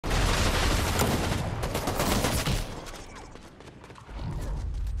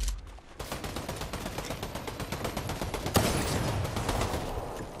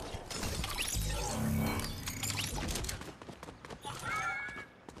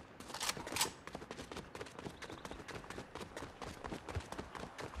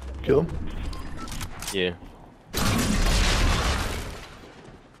Kill him? Yeah.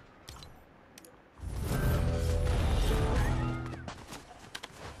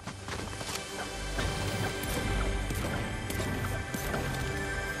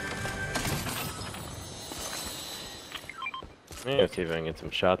 Maybe see if I can get some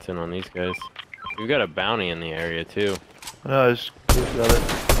shots in on these guys. We've got a bounty in the area too. No, I just got it.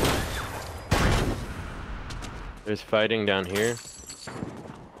 There's fighting down here.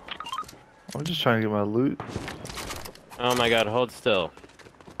 I'm just trying to get my loot. Oh my god, hold still.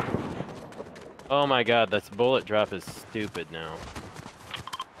 Oh my god, this bullet drop is stupid now.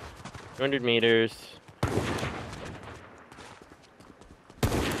 200 meters.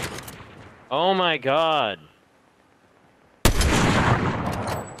 Oh my god.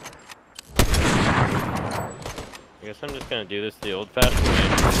 I guess I'm just gonna do this the old-fashioned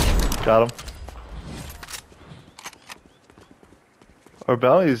way. Got him. Our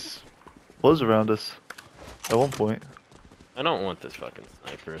bounties was around us at one point. I don't want this fucking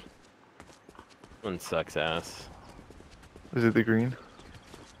sniper. This one sucks ass. Is it the green?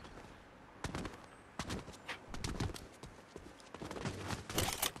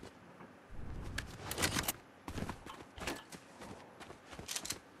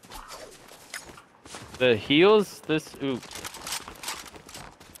 The heals, ooh.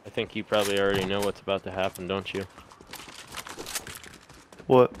 I think you probably already know what's about to happen, don't you?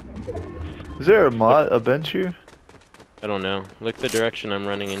 What? Is there a bench here? I don't know. Look the direction I'm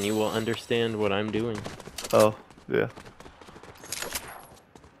running and you will understand what I'm doing. Oh, yeah.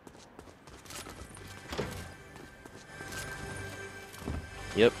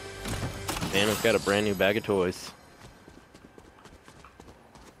 Yep. Man, we've got a brand new bag of toys.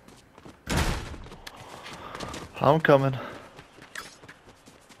 I'm coming.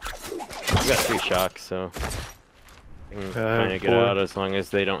 We got 3 shocks, so I can kind of get 4. out as long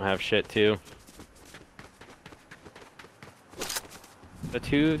as they don't have shit too. The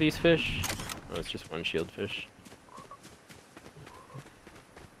 2 of these fish? Oh, it's just 1 shield fish.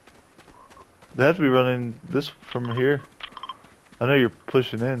 They have to be running this from here. I know you're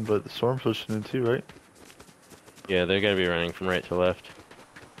pushing in, but the storm's pushing in too, right? Yeah, they're gonna be running from right to left.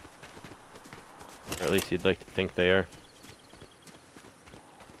 Or at least you'd like to think they are.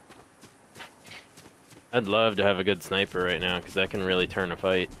 I'd love to have a good sniper right now, because that can really turn a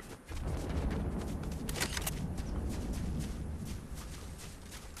fight.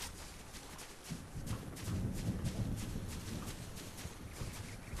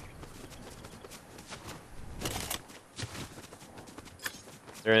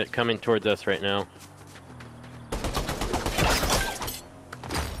 They're coming towards us right now.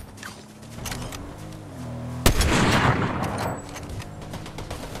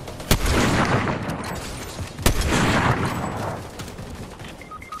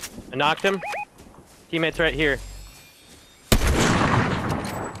 I knocked him. Teammate's right here.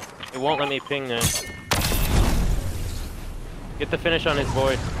 It won't let me ping that. Get the finish on his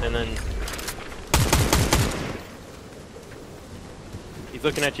void, and then... He's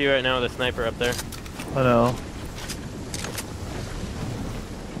looking at you right now with a sniper up there. I know.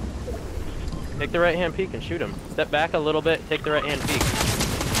 Take the right-hand peek and shoot him. Step back a little bit, take the right-hand peek.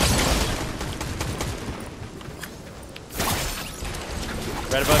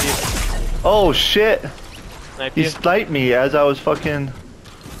 Right above you. Oh shit! Snipe He you. sniped me as I was fucking...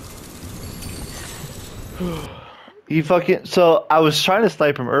 He fucking... So, I was trying to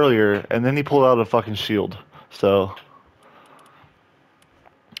snipe him earlier, and then he pulled out a fucking shield. So...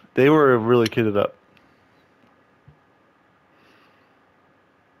 They were really kitted up.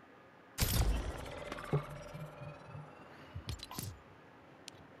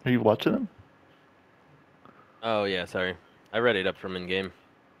 Are you watching them? Oh yeah, sorry. I read it up from in-game.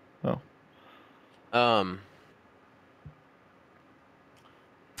 Oh.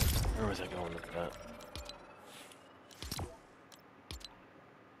 Where was I going with that?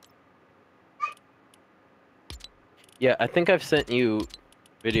 Yeah, I think I've sent you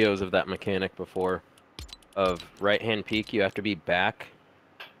videos of that mechanic before. Of right-hand peek, you have to be back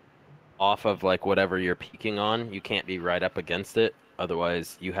off of like whatever you're peeking on. You can't be right up against it,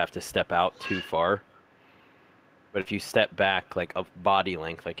 otherwise you have to step out too far. But if you step back like a body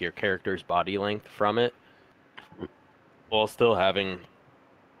length, like your character's body length from it, while still having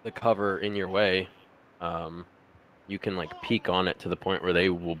the cover in your way, you can like peek on it to the point where they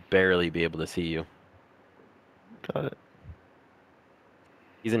will barely be able to see you. Got it.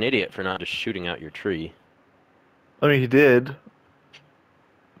 He's an idiot for not just shooting out your tree. I mean, he did.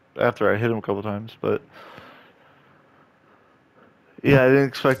 After I hit him a couple times, but... Yeah, I didn't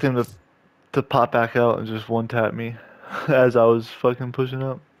expect him to pop back out and just one-tap me as I was fucking pushing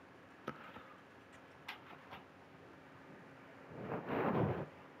up.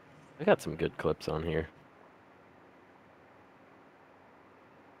 I got some good clips on here.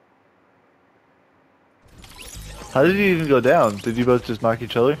 How did you even go down? Did you both just knock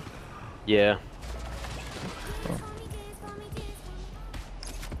each other? Yeah.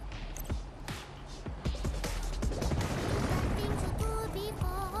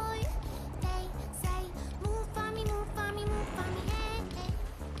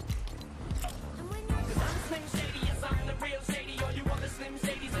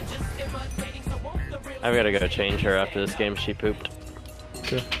 I've got to go change her after this game. She pooped.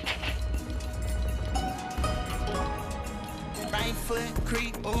 Okay. Right foot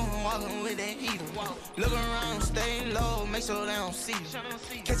creep, walking with that heater. Look around, stay low, make sure they don't see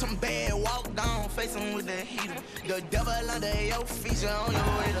you. Catch them bad, walk down, face them with that heater. The devil under your feet, you're on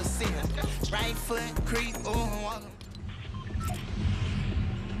your way to see him. Right foot creep, walking.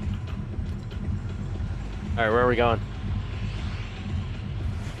 Alright, where are we going?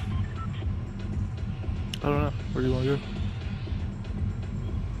 I don't know. Where do you want to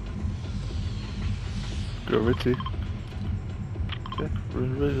go? Go Ritzy. Okay, we're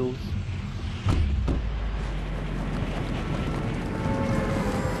in the hills.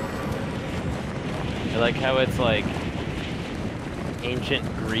 I like how it's like ancient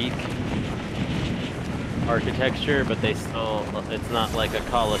Greek architecture, but they still, it's not like a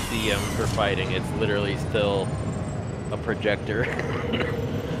coliseum for fighting. It's literally still a projector.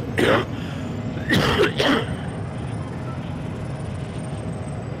 Yeah.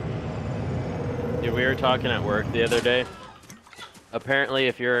 Dude, we were talking at work the other day. Apparently,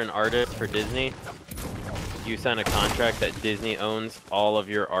 if you're an artist for Disney, you sign a contract that Disney owns all of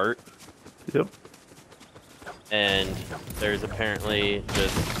your art. Yep. And there's apparently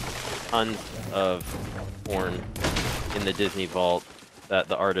just tons of porn in the Disney vault that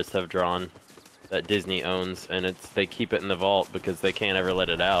the artists have drawn that Disney owns, and they keep it in the vault because they can't ever let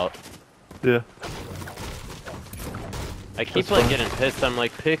it out. Yeah. I keep like getting pissed. I'm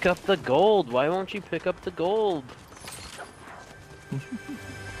like, pick up the gold. Why won't you pick up the gold?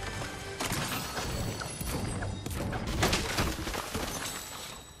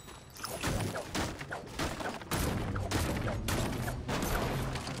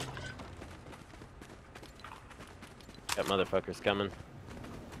 Got motherfuckers coming.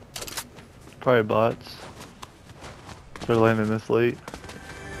 Probably bots. They're landing this late.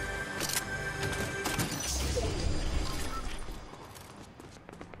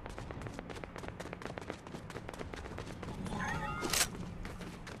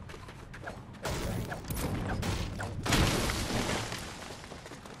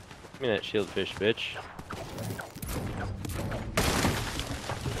 Give me that shieldfish, bitch.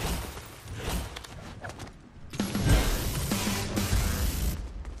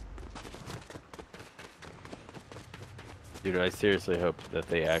 Dude, I seriously hope that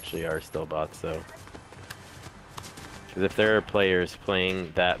they actually are still bots, though. Because if there are players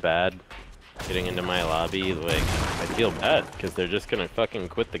playing that bad, getting into my lobby, like, I feel bad, because they're just gonna fucking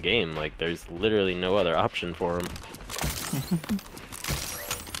quit the game. Like, there's literally no other option for them.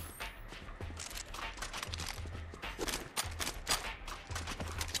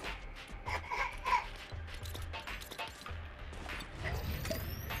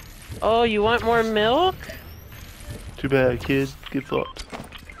 Oh, you want more milk? Too bad, kid. Get fucked.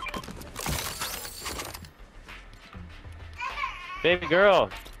 Baby girl,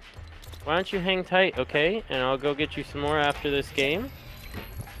 why don't you hang tight, okay? And I'll go get you some more after this game.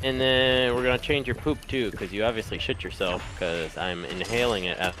 And then we're gonna change your poop too, because you obviously shit yourself, because I'm inhaling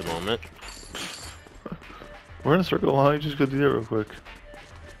it at the moment. We're in a circle. Why don't you just go do that real quick?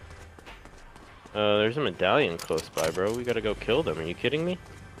 There's a medallion close by, bro. We gotta go kill them. Are you kidding me?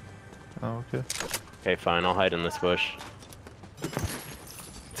 Oh, okay. Okay, fine. I'll hide in this bush.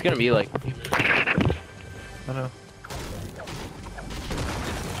 It's gonna be like... I know.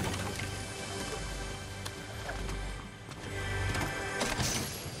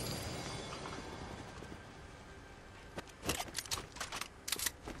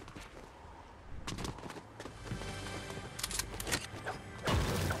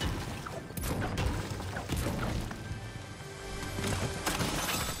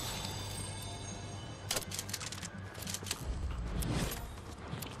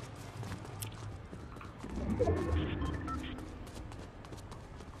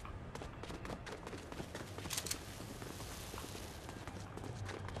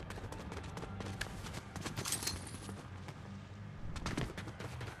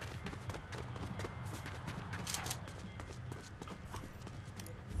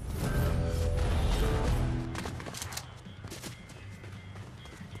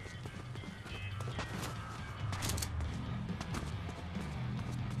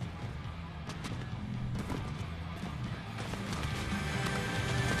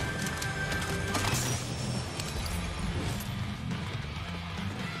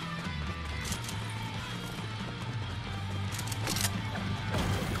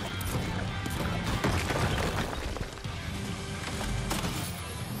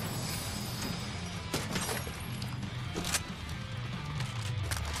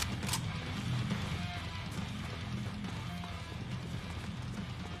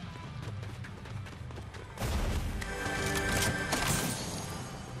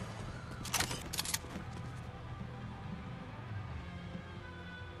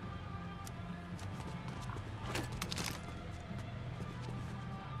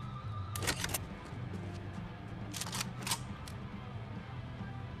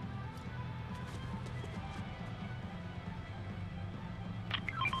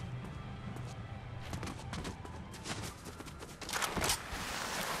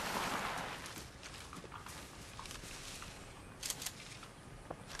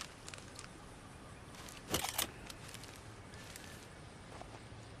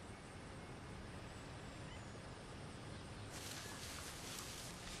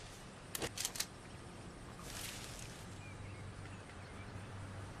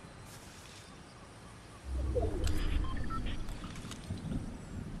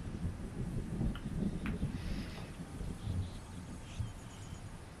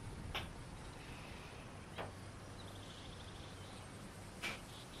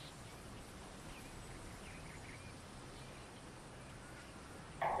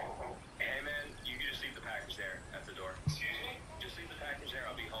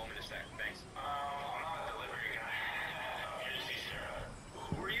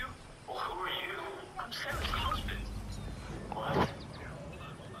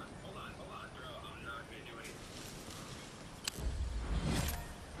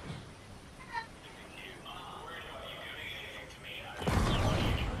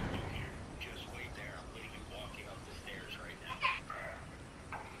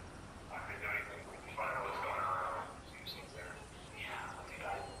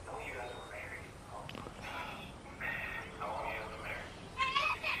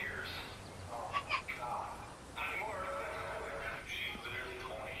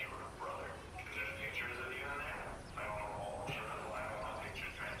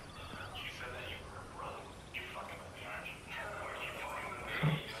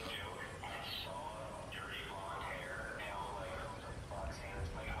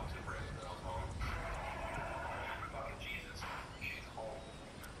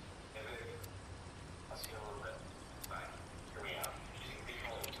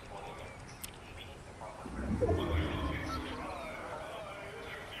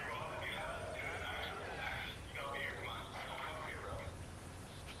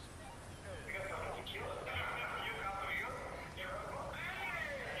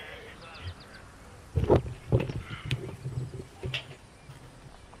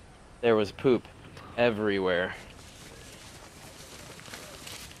 There was poop everywhere.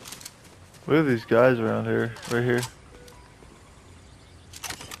 Look at these guys around here, right here.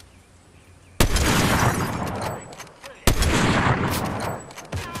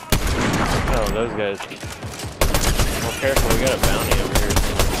 Oh, those guys. Well, careful, we got a bounty over here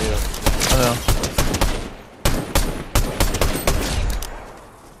too. I know.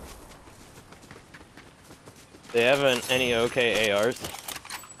 They have any okay ARs?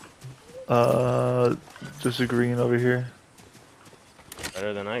 Just a green over here.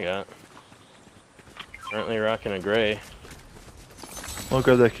 Better than I got. Currently rocking a gray. Wanna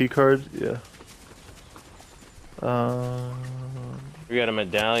grab that key card? Yeah. We got a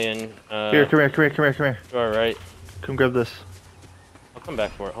medallion. Here, come here. To our right. Come grab this. I'll come back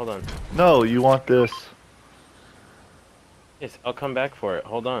for it. Hold on. No, you want this. Yes, I'll come back for it.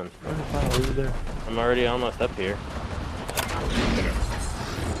 Hold on. Okay, fine, I'll leave it there. I'm already almost up here.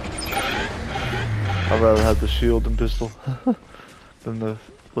 I'd rather have the shield and pistol than the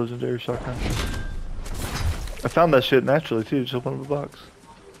legendary shotgun. I found that shit naturally too, just open up a box.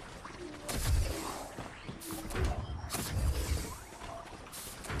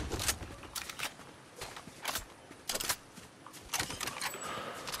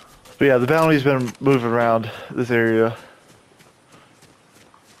 But yeah, the bounty's been moving around this area.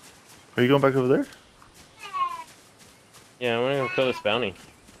 Are you going back over there? Yeah, I'm gonna go kill this bounty.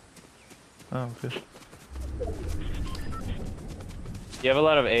 Oh, okay. You have a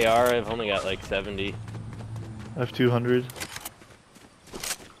lot of AR, I've only got like 70. I have 200.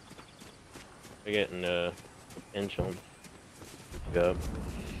 I get in a pinch on. Go.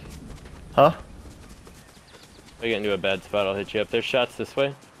 Huh? If I get into a bad spot, I'll hit you up. There's shots this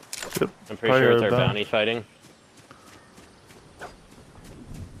way. Yep. I'm pretty sure it's our bounty fighting.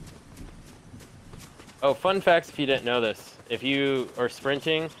 Oh, fun facts if you didn't know this. If you are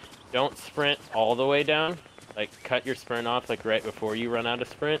sprinting, don't sprint all the way down. Like, cut your sprint off like right before you run out of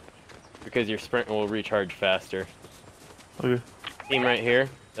sprint, because your sprint will recharge faster. Okay. Team right here,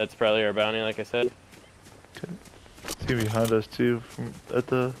 that's probably our bounty, like I said. Okay. Team behind us too, from at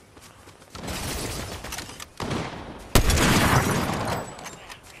the.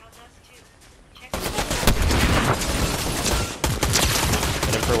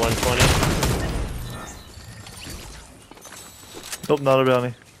 Hit him for 120. Nope, not a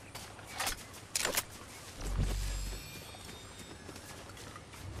bounty.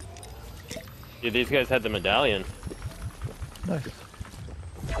 Dude, these guys had the medallion. Nice.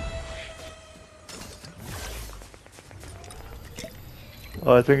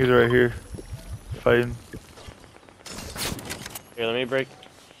 Oh, I think he's right here. Fighting. Here, let me break.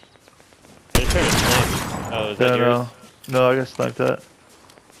 I just heard a snipe. Oh, is that yours? No, I got sniped at.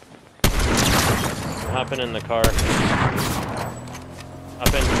 I'm hopping in the car.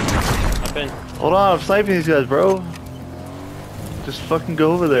 Hop in. Hold on, I'm sniping these guys, bro. Just fucking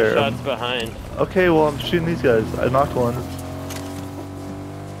go over there. Shots behind. Okay, well, I'm shooting these guys. I knocked one.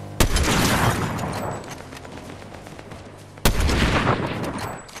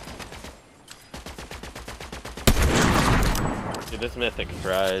 Dude, this mythic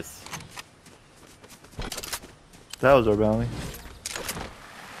prize. That was our bounty.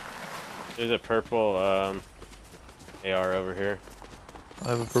 There's a purple AR over here. I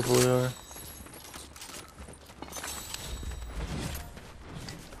have a purple AR.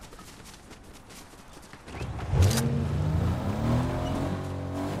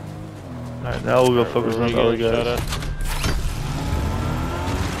 Alright, now we'll go focus on the other guys.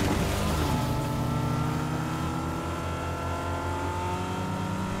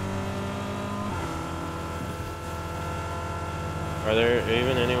 Are there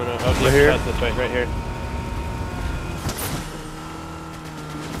even anyone else? Oh, right here. Shots this way, right here.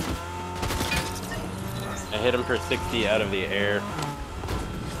 I hit him for 60 out of the air.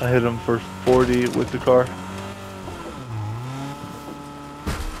 I hit him for 40 with the car.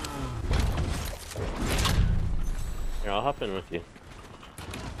 Here, I'll hop in with you.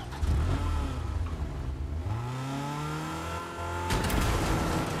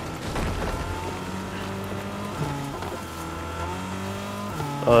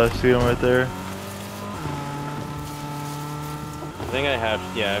 Oh, I see him right there. I think I have,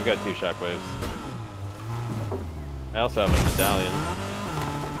 yeah, I've got 2 shockwaves. I also have a medallion.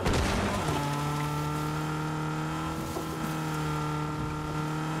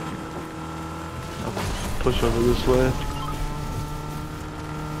 I'll push over this way.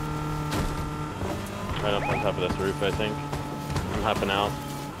 Right up on top of this roof, I think. I'm hopping out.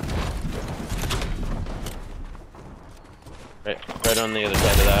 Right on the other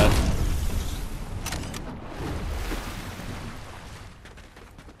side of that.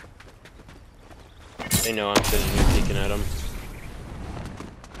 They know I'm sitting here peeking at them.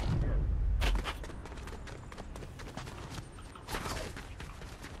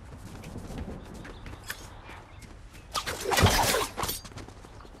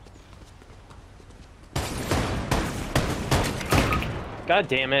 God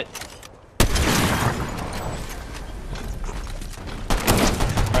damn it.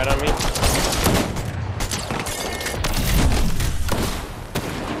 Right on me.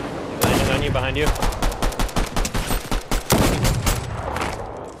 He's landing on you, behind you.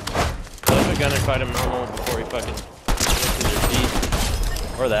 Flip a gun and fight him normal before he fucking misses your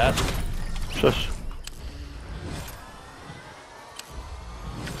feet. Or that. Shush.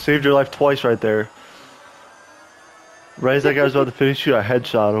 Saved your life twice right there. Right as that guy was about to finish you, I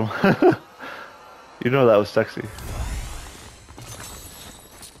headshot him. You know that was sexy.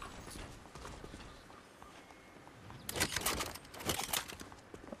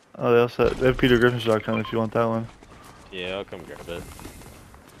 Oh, they also have Peter Griffin's shotgun if you want that one. Yeah, I'll come grab it.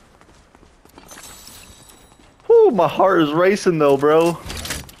 Whew, my heart is racing though, bro.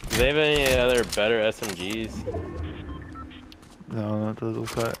 Do they have any other better SMGs? No, not the little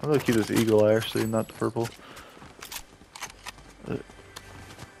cut. I'm gonna keep this eagle eye actually, not the purple.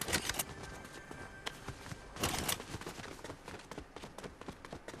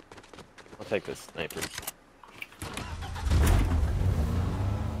 I'll take this sniper.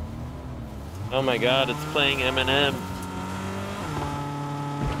 Oh my god, it's playing Eminem.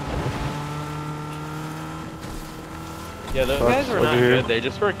 Yeah, those guys were not good. They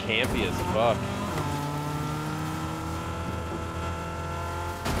just were campy as fuck.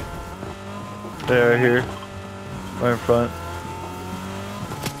 They're right here. Right in front.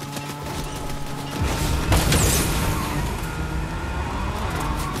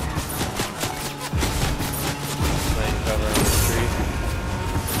 Playing cover on the tree.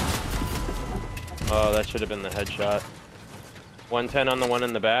 Oh, that should have been the headshot. 110 on the one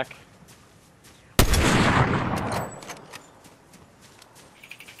in the back.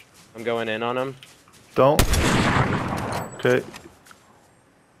 I'm going in on him. Don't. Okay.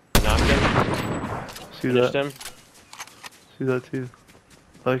 Knocked him. See Finished that? him. See that too.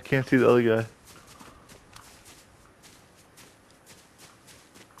 I can't see the other guy.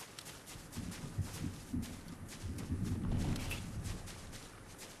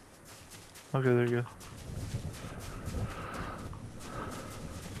 Okay, there you go.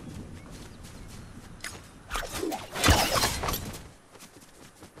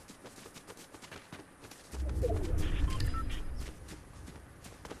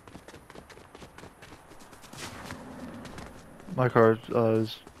 My car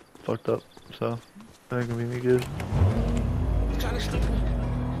is fucked up, so that ain't gonna be any good.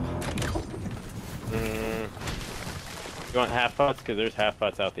 You want half pots? Because there's half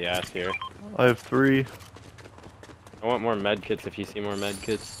pots out the ass here. I have 3. I want more med kits if you see more med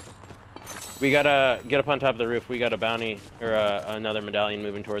kits. We gotta get up on top of the roof. We got a bounty, or another medallion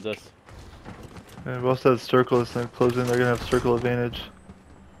moving towards us. And we also have circle that's not closing. They're gonna have circle advantage.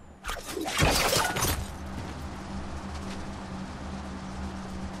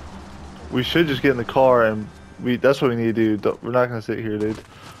 We should just get in the car and that's what we need to do. We're not gonna sit here, dude.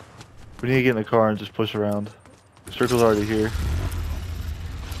 We need to get in the car and just push around. The circle's already here.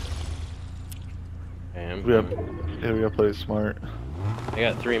 Damn. We gotta play it smart. I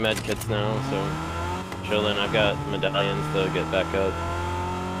got 3 med kits now, so chilling. I've got medallions to get back up.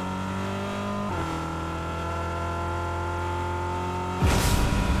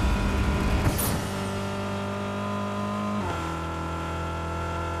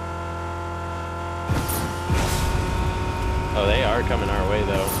 Oh, they are coming our way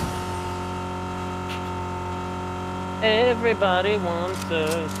though. Everybody wants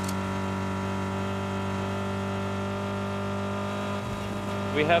us.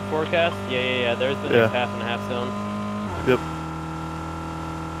 We have forecast? Yeah. There's the next half and half zone. Yep.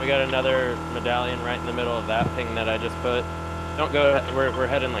 We got another medallion right in the middle of that thing that I just put. Don't go, we're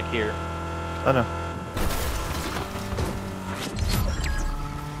heading like here. I know.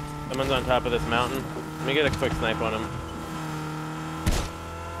 Someone's on top of this mountain. Let me get a quick snipe on him.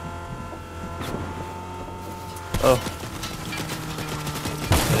 Oh.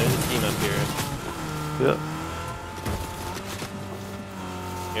 There's a team up here. Yep.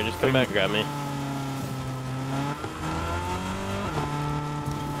 Here, just come back and grab me.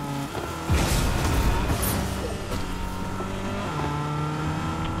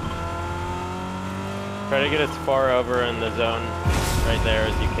 Try to get as far over in the zone right there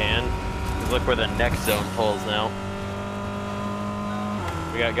as you can. 'Cause look where the next zone pulls now.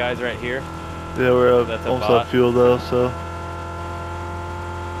 We got guys right here. Yeah, we're That's almost a out of fuel though, so.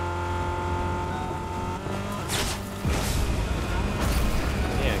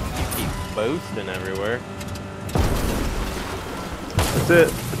 boosting everywhere. That's it.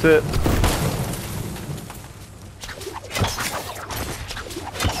 That's it.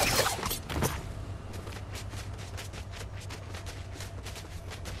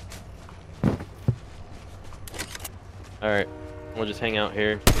 Alright, we'll just hang out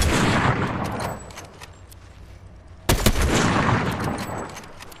here.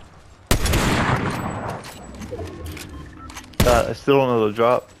 I still don't know the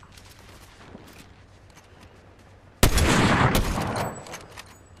drop.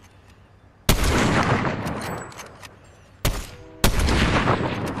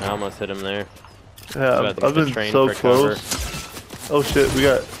 I almost hit him there. Yeah, I've been so close. Oh shit, we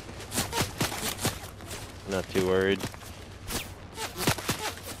got... Not too worried.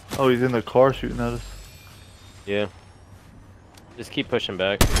 Oh, he's in the car shooting at us. Yeah. Just keep pushing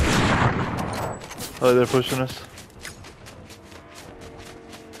back. Oh, they're pushing us.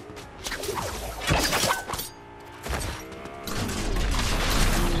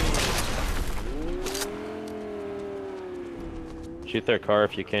 Shoot their car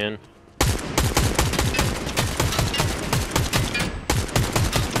if you can.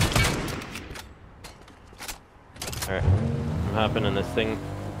 Alright, I'm hopping in this thing.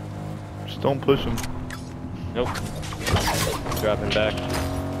 Just don't push them. Nope. Dropping back.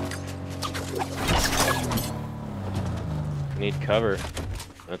 Need cover.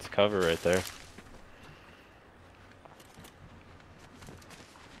 That's cover right there.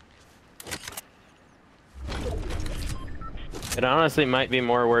 It honestly might be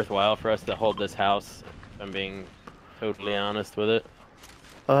more worthwhile for us to hold this house, if I'm being totally honest with it.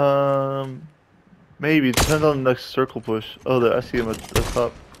 Maybe. It depends on the next circle push. Oh, there, I see him at the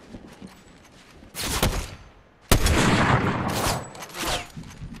top.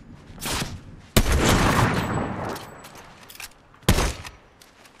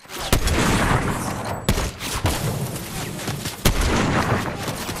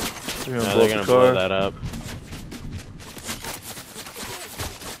 They're gonna blow that up.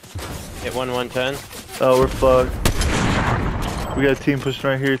 Hit 110. Oh, we're fucked. We got a team pushing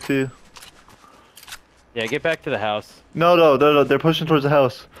right here too. Yeah, get back to the house. No, they're pushing towards the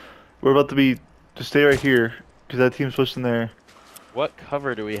house. We're about to be, just stay right here, because that team's pushing there. What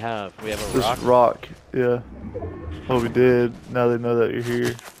cover do we have? We have a rock? Just rock, yeah. Oh, we did. Now they know that you're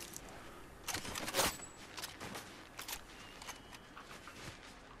here.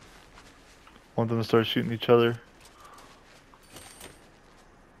 Want them to start shooting each other.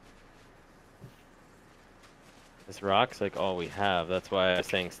 This rock's like all we have. That's why I was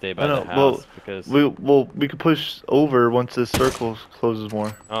saying stay by the house. Well, because we could push over once this circle closes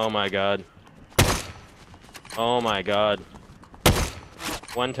more. Oh my god. Oh my god.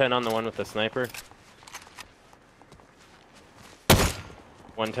 110 on the one with the sniper.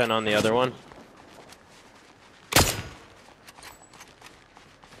 110 on the other one.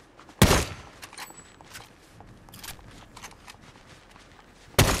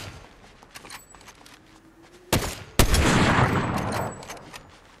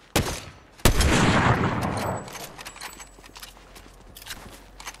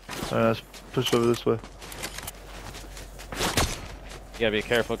 Alright, let's push over this way. You gotta be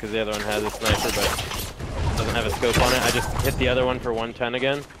careful because the other one has a sniper but doesn't have a scope on it. I just hit the other one for 110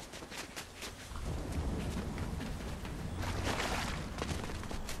 again.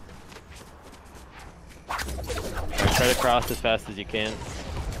 Alright, try to cross as fast as you can.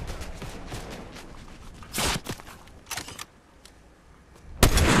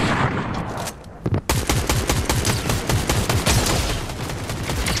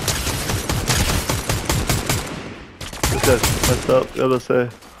 Messed up, the other say.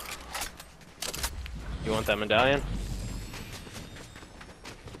 You want that medallion?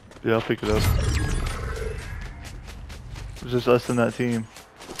 Yeah, I'll pick it up. It's just us and that team.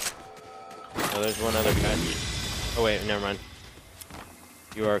 Oh, there's one other guy. Oh wait, never mind.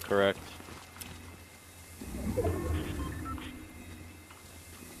 You are correct.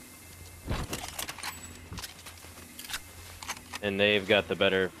 And they've got the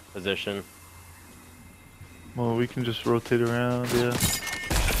better position. Well, we can just rotate around, yeah.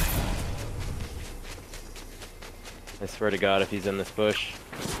 I swear to God, if he's in this bush.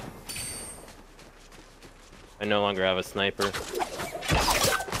 I no longer have a sniper.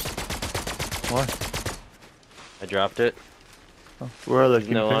 Why? I dropped it. Oh, where are they? It's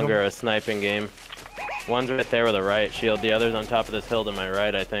no longer a sniping game. One's right there with a riot shield, the other's on top of this hill to my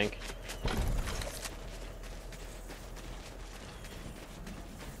right, I think.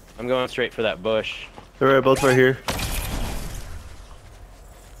 I'm going straight for that bush. They're both right here.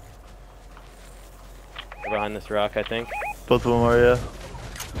 They're behind this rock, I think. Both of them are, yeah.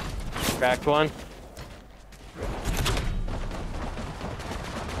 Cracked one.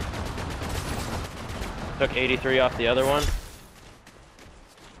 Took 83 off the other one.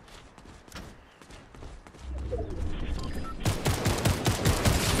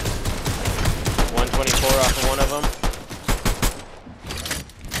 .124 off of one of them.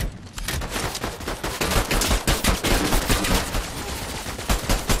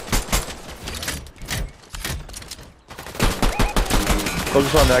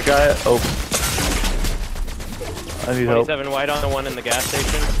 Focus on that guy. Oh. I need help. 27 white on the one in the gas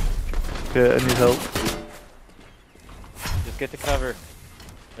station. Okay, I need help. Just get to cover.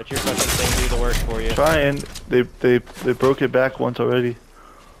 Let your fucking thing do the work for you. Trying. They broke it back once already.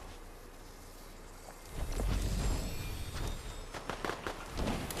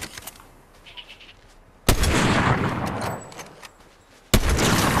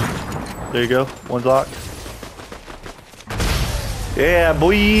 There you go. One's locked. Yeah,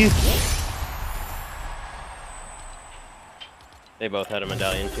 boy. They both had a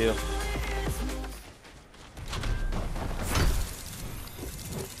medallion too.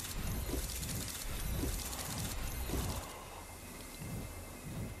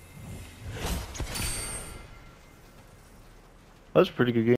 That was a pretty good game.